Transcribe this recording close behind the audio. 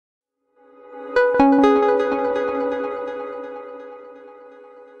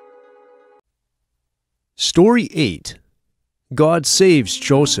Story 8. God saves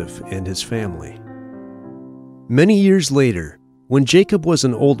Joseph and his family. Many years later, when Jacob was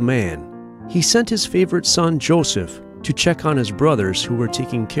an old man, he sent his favorite son Joseph to check on his brothers who were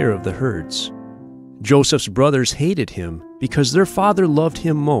taking care of the herds. Joseph's brothers hated him because their father loved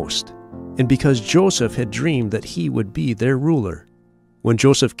him most, and because Joseph had dreamed that he would be their ruler. When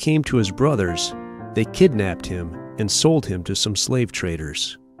Joseph came to his brothers, they kidnapped him and sold him to some slave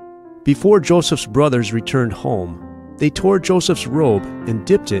traders. Before Joseph's brothers returned home, they tore Joseph's robe and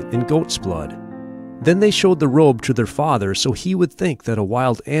dipped it in goat's blood. Then they showed the robe to their father so he would think that a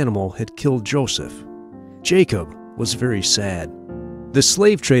wild animal had killed Joseph. Jacob was very sad. The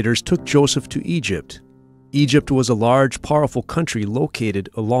slave traders took Joseph to Egypt. Egypt was a large, powerful country located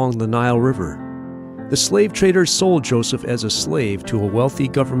along the Nile River. The slave traders sold Joseph as a slave to a wealthy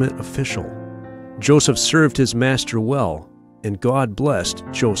government official. Joseph served his master well, and God blessed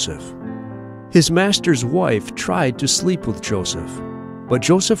Joseph. His master's wife tried to sleep with Joseph, but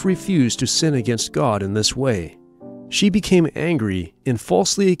Joseph refused to sin against God in this way. She became angry and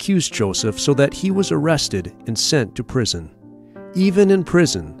falsely accused Joseph so that he was arrested and sent to prison. Even in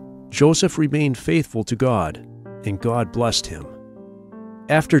prison, Joseph remained faithful to God, and God blessed him.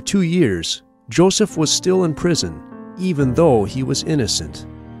 After 2 years, Joseph was still in prison, even though he was innocent.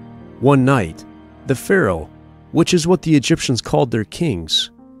 One night, the Pharaoh, which is what the Egyptians called their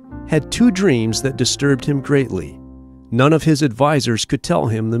kings, had 2 dreams that disturbed him greatly. None of his advisors could tell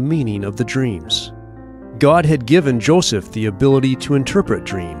him the meaning of the dreams. God had given Joseph the ability to interpret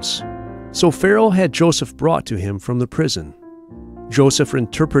dreams, so Pharaoh had Joseph brought to him from the prison. Joseph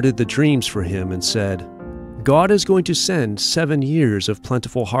interpreted the dreams for him and said, "God is going to send 7 years of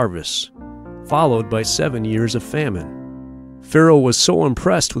plentiful harvests, followed by 7 years of famine." Pharaoh was so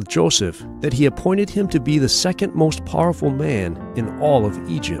impressed with Joseph that he appointed him to be the second most powerful man in all of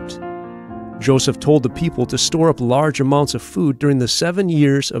Egypt. Joseph told the people to store up large amounts of food during the 7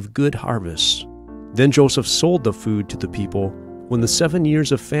 years of good harvests. Then Joseph sold the food to the people when the 7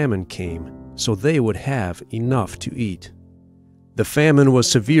 years of famine came, so they would have enough to eat. The famine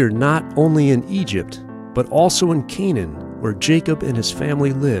was severe not only in Egypt, but also in Canaan, where Jacob and his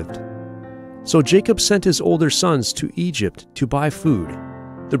family lived. So Jacob sent his older sons to Egypt to buy food.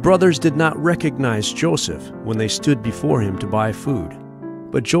 The brothers did not recognize Joseph when they stood before him to buy food,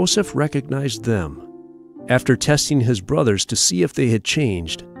 but Joseph recognized them. After testing his brothers to see if they had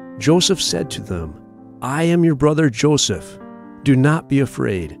changed, Joseph said to them, "I am your brother Joseph. Do not be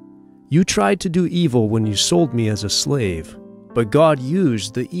afraid. You tried to do evil when you sold me as a slave, but God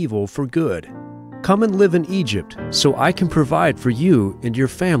used the evil for good. Come and live in Egypt so I can provide for you and your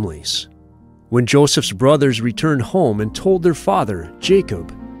families." When Joseph's brothers returned home and told their father,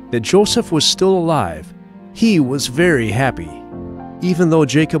 Jacob, that Joseph was still alive, he was very happy. Even though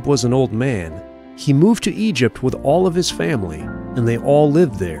Jacob was an old man, he moved to Egypt with all of his family, and they all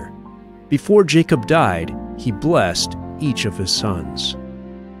lived there. Before Jacob died, he blessed each of his sons.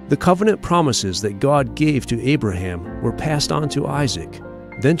 The covenant promises that God gave to Abraham were passed on to Isaac,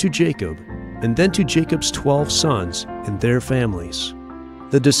 then to Jacob, and then to Jacob's 12 sons and their families.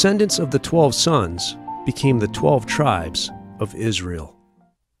 The descendants of the 12 sons became the 12 tribes of Israel.